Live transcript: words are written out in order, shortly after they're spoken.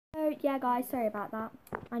yeah, guys, sorry about that.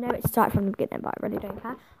 I know it started from the beginning, but I really don't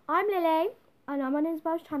care. I'm Lily, and I'm on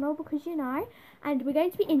Isabel's channel because you know, and we're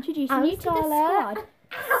going to be introducing you to the squad.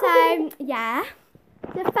 So, yeah,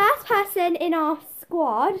 the first person in our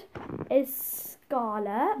squad is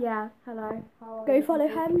Scarlett. Yeah, hello. Go follow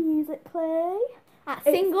her musically. At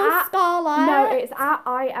Scarlett. No, it's at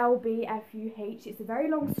ILBFUH. It's a very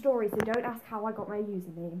long story, so don't ask how I got my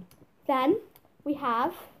username. Then we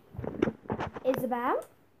have Isabel.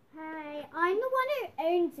 Hey, I'm the one who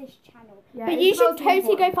owns this channel. Yeah, but you should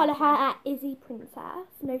totally go follow her at Izzy Princess.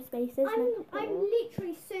 No spaces. I'm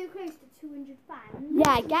literally so close to 200 fans.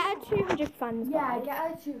 Yeah, get her 200 fans. Yeah, guys. get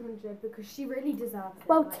her 200 because she really deserves it.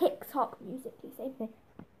 Well, TikTok musically, same thing.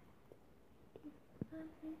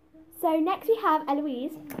 So next we have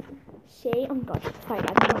Eloise. Oh my god, sorry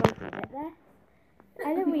guys, I'm not going to get there.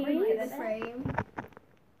 Eloise.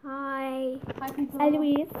 Hi. Hi people.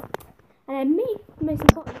 Eloise. And then me, most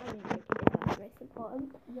important. I mean, that's most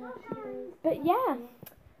important. Yeah, but yeah,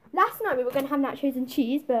 last night we were going to have nachos and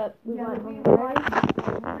cheese, but we weren't hungry.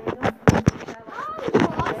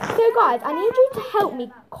 So guys, I need you to help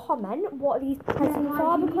me comment what these presents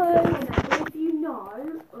are because if you know, I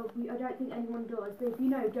don't think anyone does, but if you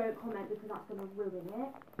know, don't comment because that's going to ruin it.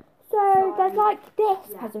 So there's like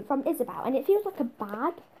this present from Isabel, and it feels like a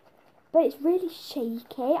bag, but it's really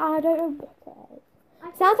shaky, and I don't know what it is.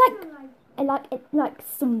 Sounds like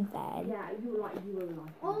something. Yeah, you will like it.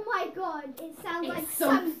 Oh my god, it sounds like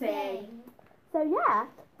something. So yeah,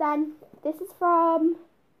 then this is from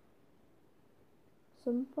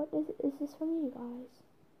what is this from you guys?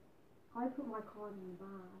 I put my card in the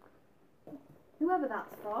bag. Whoever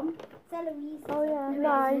that's from. It's Eloise. Oh yeah, no,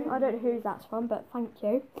 I don't know who that's from, but thank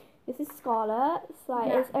you. This is Scarlett. It's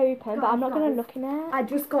like it's open, but I'm not gonna look in it. I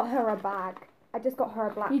just got her a bag. I just got her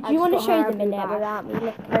a black. Do you want to show them in there without me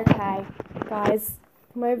looking? Okay, guys.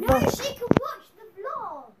 No, she can watch the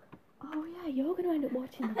vlog. Oh yeah, you're gonna end up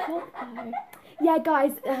watching the vlog though. Yeah,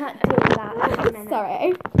 guys, I had to do that.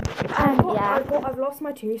 Sorry. I've lost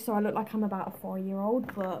my tooth, so I look like I'm about a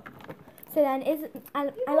 4-year-old, but. So then,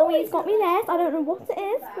 Eloise got me this. I don't know what it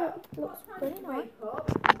is, but it looks really nice.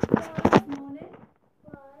 This morning.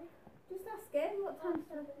 Just asking what time.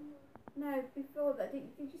 No, before that. Did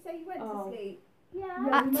you say you went to sleep? Yeah.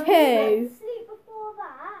 At 2. Sleep before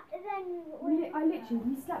that, and then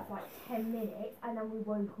We slept like 10 minutes, and then we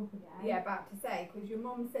woke up again. Yeah, about to say, because your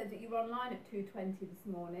mum said that you were online at 2:20 this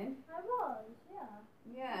morning. I was, yeah.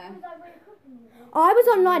 Yeah. Because I woke up in the morning. I was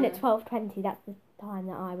online at 12:20. That's the time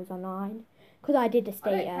that I was online, because I did a I don't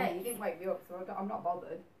status. care, you didn't wake me up, so I'm not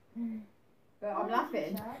bothered. But I'm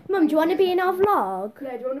laughing. Mum, do you want to be in our vlog?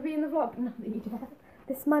 Yeah, do you want to be in the vlog? No, you don't.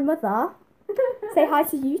 This is my mother. Say hi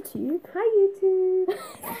to YouTube. Hi, YouTube.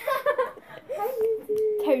 Hi,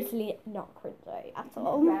 YouTube. Totally not cringy at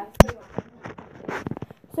all. Yeah,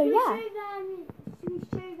 So yeah. Should we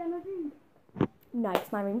show them a room? No,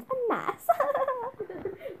 because my room's a mess.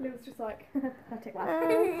 Lil's just like, I take that.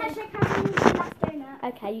 Hashtag having the last donut.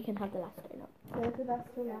 Okay, you can have the last donut. There's the best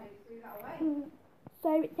one. So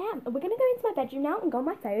yeah, we're gonna go into my bedroom now and go on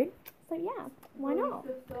my phone. So yeah, why not?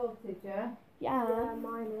 Yeah. Yeah,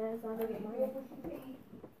 mine is. I don't get mine.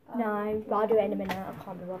 No, but I'll do it in a minute. I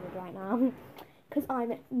can't be bothered right now. Because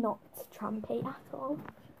I'm not trampy at all.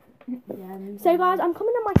 Yeah, So guys, I'm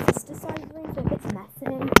coming on my sister's side of the room, so if it's messy,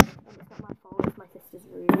 it's not my fault, it's my sister's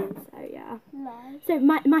room, so yeah. Nice. So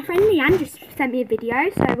my friend Leanne just sent me a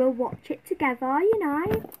video, so we'll watch it together, you know.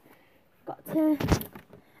 Got to...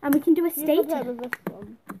 And we can do a status.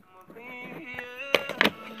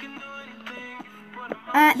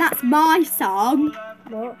 That's my song.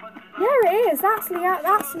 What? Yeah, it is. That's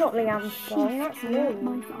not Leanne's song. That's Lil's.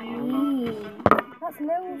 My song. That's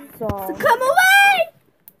Lil's song. So come away!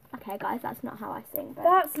 Okay, guys, that's not how I sing. But...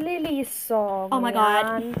 That's Lily's song. Oh my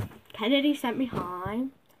Leanne. god. Kennedy sent me hi.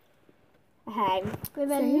 Hey.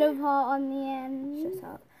 With a love heart on the end. Shut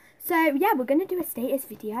up. So, yeah, we're going to do a status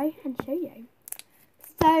video and show you.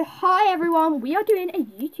 So, hi everyone. We are doing a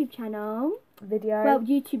YouTube channel. Video. Well,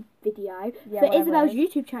 YouTube video. Yeah, for whatever. Isabel's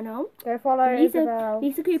YouTube channel. Go follow Isabel.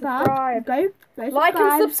 Lisa Cooper. Subscribe. Go Like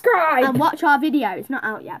and subscribe. and watch our video. It's not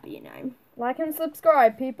out yet, but you know. Like and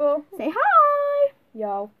subscribe, people. Say hi.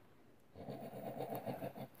 Yo.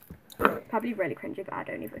 Probably really cringy, but I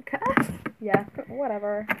don't even care. Yeah,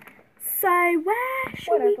 whatever. So, where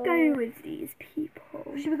should we go with these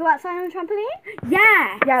people? Should we go outside on the trampoline?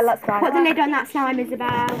 Yeah. Yeah, let's go. Put the lid on that slime,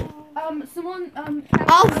 Isabel. Someone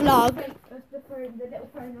I'll vlog. The little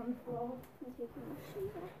phone on the floor.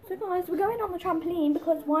 So guys, we're going on the trampoline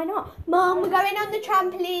because why not? Mum, we're going on the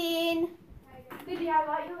trampoline. Lily, I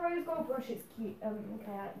like your rose gold brush. It's cute.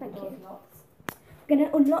 Okay, Thank you. gonna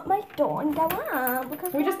unlock my door and go out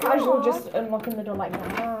because We're just casual, just unlocking the door like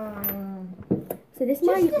that. So this is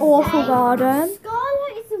my awful garden.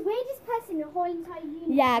 Scarlett is the weirdest person in the whole entire universe.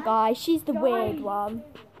 Yeah, guys, she's the weird one.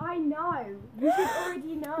 I know. You should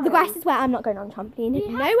already know. The grass is wet. I'm not going on a trampoline.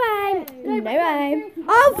 No way. No way.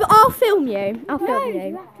 I'll film you. I'll film you.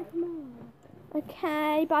 You have to come on.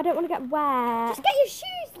 Okay, but I don't want to get wet. Just get your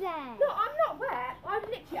shoes there. No, I'm not wet.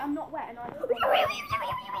 I'm not wet, and I.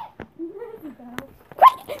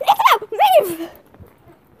 Quick, move!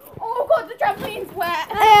 Oh God, the trampoline's wet.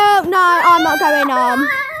 Oh no, I'm not going on.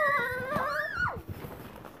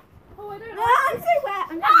 Oh, I don't know. I'm so wet.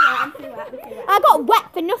 I'm so wet. I got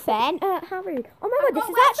wet for nothing. How rude. Oh my god, this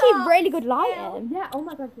is actually really good lighting. Yeah. Oh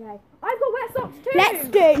my God, yeah. I've got wet socks too.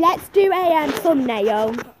 Let's do a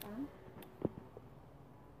thumbnail.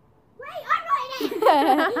 Wait, I'm not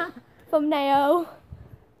in it. Thumbnail.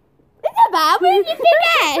 Isabel, where's your big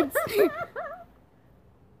head?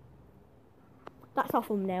 That's our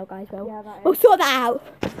thumbnail, guys. Yeah, that is. We'll sort that out.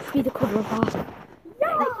 Be the cover of that. Okay,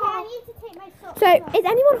 I need to take my socks So, off. is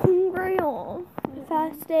anyone hungry or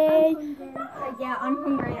thirsty? Yeah, I'm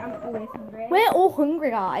hungry. I'm always hungry. We're all hungry,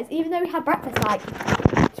 guys, even though we had breakfast like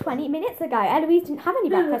 20 minutes ago. Eloise didn't have any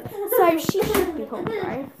breakfast, so she should be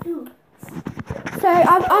hungry. So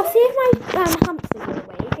I'll see if my hamsters are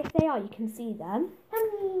awake. If they are, you can see them.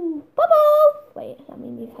 Bubble! Wait, let me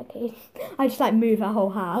move her cage. I just like move her whole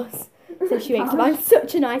house. So she wakes up. I'm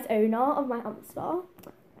such a nice owner of my hamster.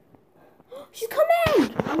 She's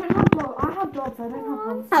coming! I don't have dogs. I have dogs. I don't have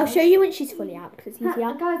hamsters. I'll show you when she's fully out because it's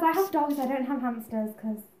easier. Guys, I have dogs. I don't have hamsters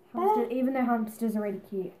because hamsters, even though hamsters are really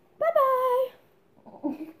cute. Bye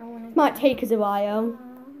bye. Might take us a while.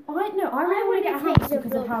 I really want to get a hamster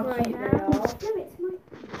because of how cute they are. No, it's my.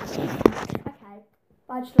 Okay.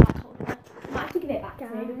 I just like holding it. I might have to give it back to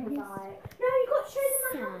me because I. No, you got to show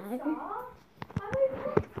them my hamster.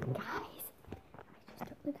 Guys, I just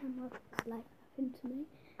took the camera because life happened to me,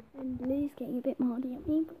 and Lou's getting a bit mardy at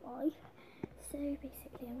me, but life. So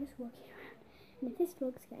basically, I'm just walking around, and if this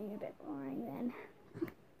vlog's getting a bit boring, then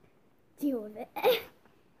deal with it.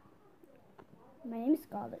 My name is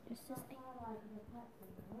Scarlett, just to say.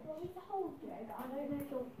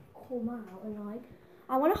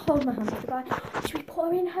 I want to hold my hamster, guys. Should we put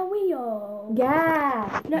her in her wheel?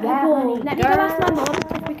 Yeah. No, Yeah, honey. honey. Let me go ask my mum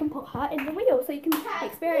if we can put her in the wheel so you can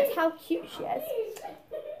experience how cute she is.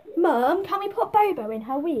 Mum, can we put Bobo in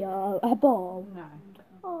her wheel? Her ball? No.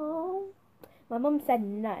 Oh. My mum said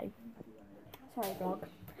no. Sorry, vlog.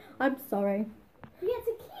 I'm sorry. You get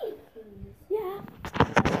to keep these. Yeah.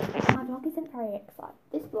 My vlog isn't very exciting.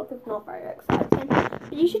 This vlog is not very exciting.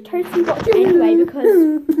 But you should totally watch it anyway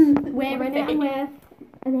because we're in it and we're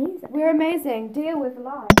amazing. We're amazing. Deal with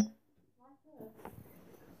life.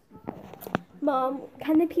 Mum,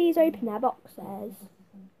 can they please open their boxes?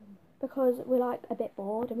 Because we're like a bit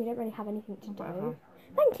bored and we don't really have anything to do.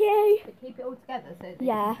 Thank you. But keep it all together so that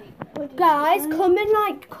Yeah. you can keep Guys, come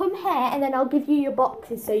here and then I'll give you your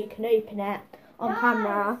boxes so you can open it on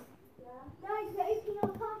camera. Guys, we're opening our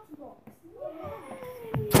party box.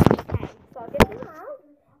 Okay, so I'll get them out.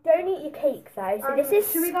 Don't eat your cake though. So this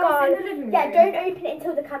is should we go Scarlett. in the living room? Yeah, don't open it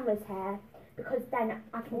until the camera's here because then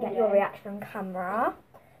I can get your reaction on camera.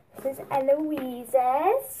 This is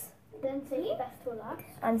Eloise's. Then save the best for last.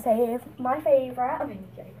 And save my favourite. I'm only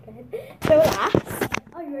joking. So last.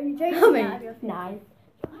 Oh, you're only joking I now. mean, no.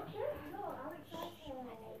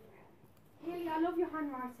 Really, I love your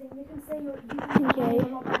handwriting. You can say your. Thank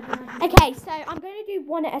you. Okay, so I'm going to do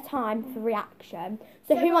one at a time for reaction.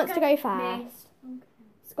 So who wants to go first?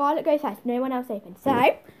 Scarlett, go first. No one else open. So,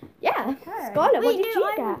 yeah. Scarlett, what did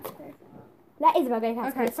you get? Let Isabel go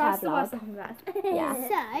first. Okay, It's her first the vlog. second best. Yeah.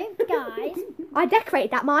 So, guys, I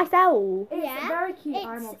decorated that myself. It's Yeah, very cute.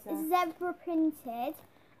 I'm it's obsessed. zebra printed.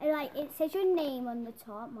 And, like, it says your name on the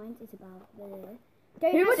top. Mine's Isabel. Who would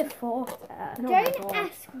Don't have thought it? don't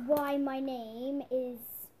ask why my name is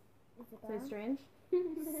So Isabel. strange.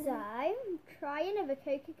 So, try another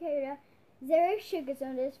Coca-Cola. 0 sugars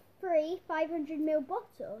on this free 500ml bottle.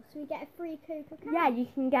 So we get a free Coca-Cola. Yeah, you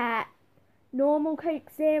can get normal Coke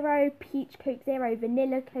Zero, peach Coke Zero,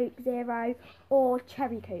 vanilla Coke Zero, or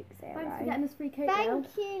cherry Coke Zero. Thanks for getting us free cake. Thank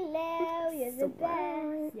you, Lil. You're the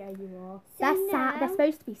best. Yeah, you are. So They're now they're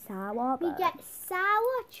supposed to be sour, we but get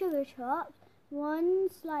sour sugar tops.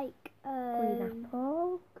 One's like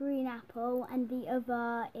green apple. and the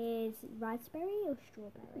other is raspberry or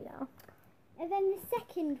strawberry. Yeah. And then the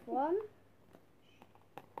second one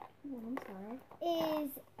Oh, I'm sorry.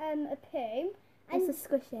 is a poo. And It's a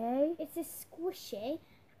squishy. it's a squishy.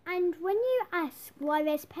 And when you ask why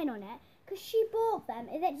there's pen on it, Because she bought them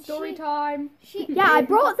and then Story time. Yeah, I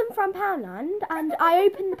brought them from Poundland and I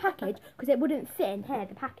opened the package because it wouldn't fit in here,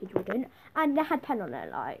 the package wouldn't, and they had pen on it,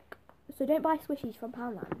 like, so don't buy squishies from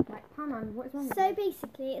Poundland. Like, Poundland, what is wrong with So you?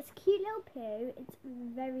 basically, it's a cute little poo. It's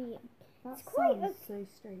very... That it's quite sounds so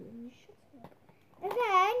strange. And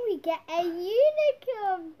then we get a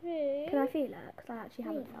unicorn poo. Can I feel it? Because I actually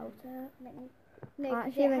haven't felt it. Let me... No, because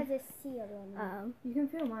Actually, it has a seal on it. Oh. You can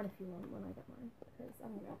feel mine if you want when I get mine. Because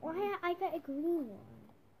I'm gonna Why I got a green one?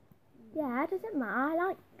 Yeah, it doesn't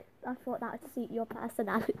matter. I thought that would suit your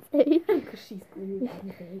personality. Because she's green.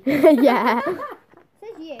 Yeah.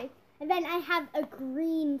 Says you. And then I have a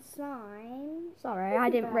green slime. Sorry, I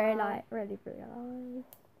didn't really realise.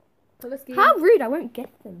 Poliski. How rude! I won't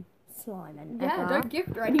gift them slime and Yeah, don't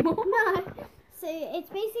gift her anymore. No. So it's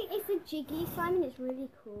basically, it's a jiggly slime and it's really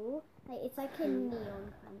cool. Like, it's like a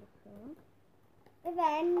neon kind of cool. And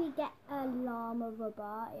then we get a llama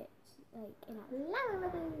rubber. It's like in a llama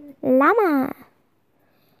rubber. Llama.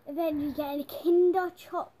 And then you get a Kinder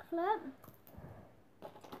chocolate.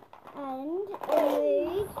 And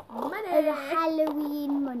a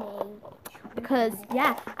Halloween money. Because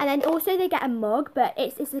yeah, and then also they get a mug, but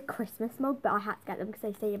it's a Christmas mug, but I had to get them because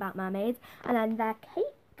they say about mermaids. And then their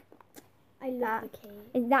cake. I love the cake.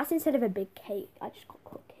 And that's instead of a big cake. I just got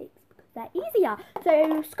cupcakes because they're easier.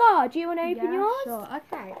 So Scar, do you want to open yours? Sure.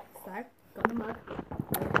 Okay. So got the mug.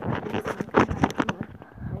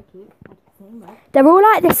 Very cute. Same mug. They're all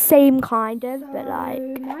like the same kind of, but like.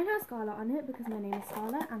 Mine has Scarlett on it because my name is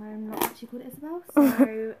Scarlett and I'm not actually called Isabel.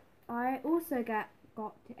 So I also got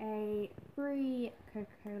a free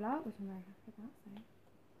Coca-Cola, which I'm very happy about.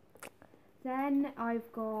 So. Then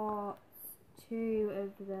I've got 2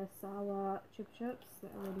 of the sour chupa chups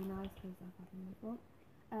that are really nice because I've had them before.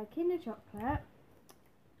 Kinder chocolate,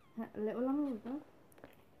 a little longer,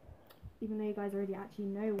 even though you guys already actually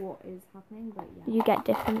know what is happening, but yeah. You get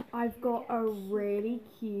different. I've got a really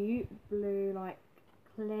cute blue, like,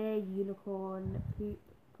 clear unicorn poop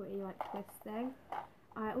pretty like twist thing.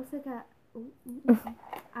 I also get a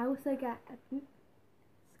poop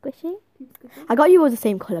Squishy? squishy. I got you all the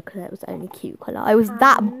same colour because it was the only cute colour. It was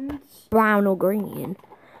that And brown or green.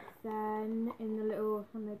 then in the little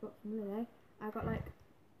handmade box from Lily, I got like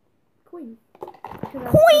coins.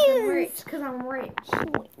 Coins! Because I'm rich.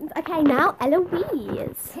 Okay, now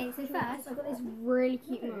Eloise. Okay, so first I've got this really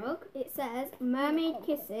cute mug. It says Mermaid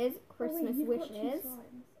Kisses, Christmas Wishes.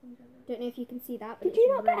 Don't know if you can see that, but Did it's you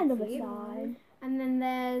not get really another cute. slime? And then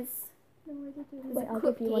there's Wait, a I'll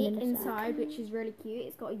give you one in cupcake a sec. inside, which is really cute.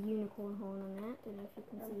 It's got a unicorn horn on it. Don't know if you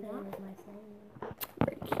can see that.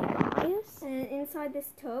 Very cute, guys. And inside this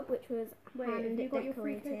tub, which was Wait, have you got your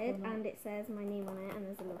free decorated, Coke or not? and it says my name on it, and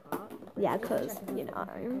there's a little heart. Yeah, because, you know.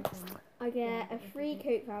 I get a free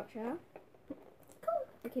Coke voucher.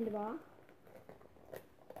 A Kinder bar.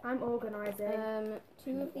 I'm organising.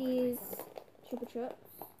 2 of these chupa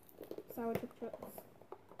chups, sour chupa chups.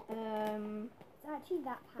 It's actually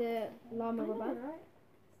that the llama rubber.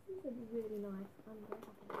 These are really nice.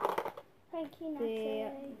 Thank you, Natalie.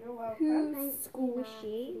 You're welcome.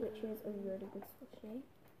 Squishy, which is a really good squishy.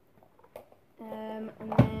 And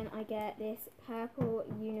then I get this purple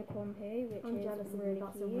unicorn poo, which I'm is jealous of you. really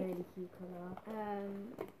That's a cute. really cute colour.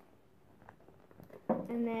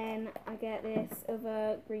 And then I get this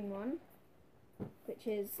other green one, which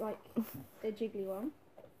is like a jiggly one.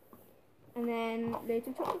 And then loads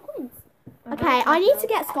of chocolate coins. Okay, I need to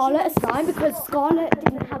get Scarlett a slime because Scarlett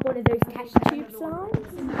didn't have one of those test tube slimes.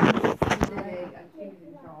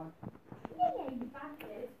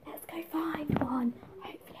 Let's go find one.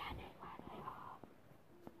 Hopefully I know where they are.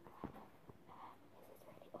 This is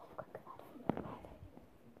really awkward because I don't know where they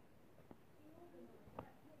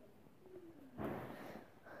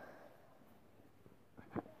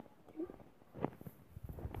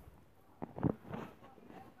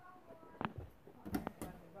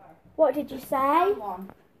What did you say?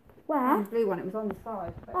 Where? Blue one, it was on the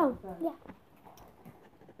side. Oh, yeah.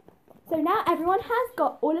 So now everyone has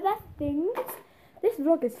got all of their things. This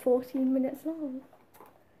vlog is 14 minutes long.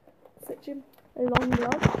 Such a long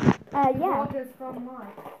vlog. Yeah. Orders from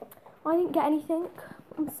Mike. I didn't get anything.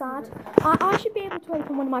 I'm sad. I should be able to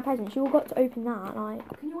open one of my presents. You all got to open that, like.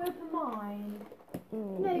 Can you open mine?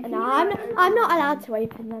 No, I'm not allowed to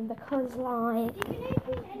open them because, like.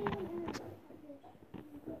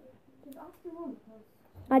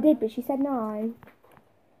 I did, but she said no.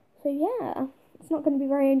 So yeah, it's not going to be a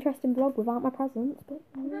very interesting vlog without my presents. But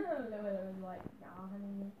so yeah.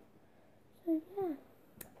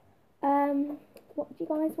 What do you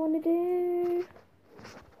guys want to do?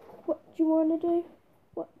 What do you want to do?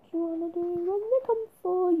 What do you want to do when they come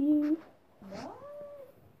for you?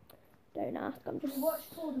 Don't ask. I'm just. We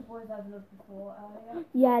watched All the Boys I've Loved Before earlier.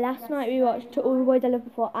 Yeah, last night we watched All the Boys I Loved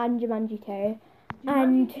Before and Jumanji 2.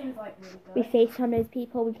 And Jumanji 2 was like really we good. FaceTime those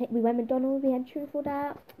people. We went McDonald's. We had Truth or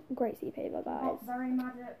Dare. Great sleepover, guys. Got very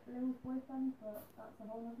mad at Lil's boyfriend, but that's a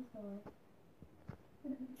whole other story.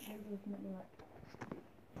 Lil's looking at me like.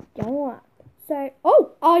 Yeah. So,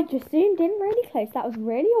 oh, I just zoomed in really close. That was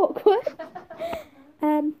really awkward.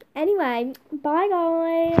 Anyway, bye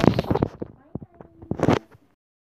guys.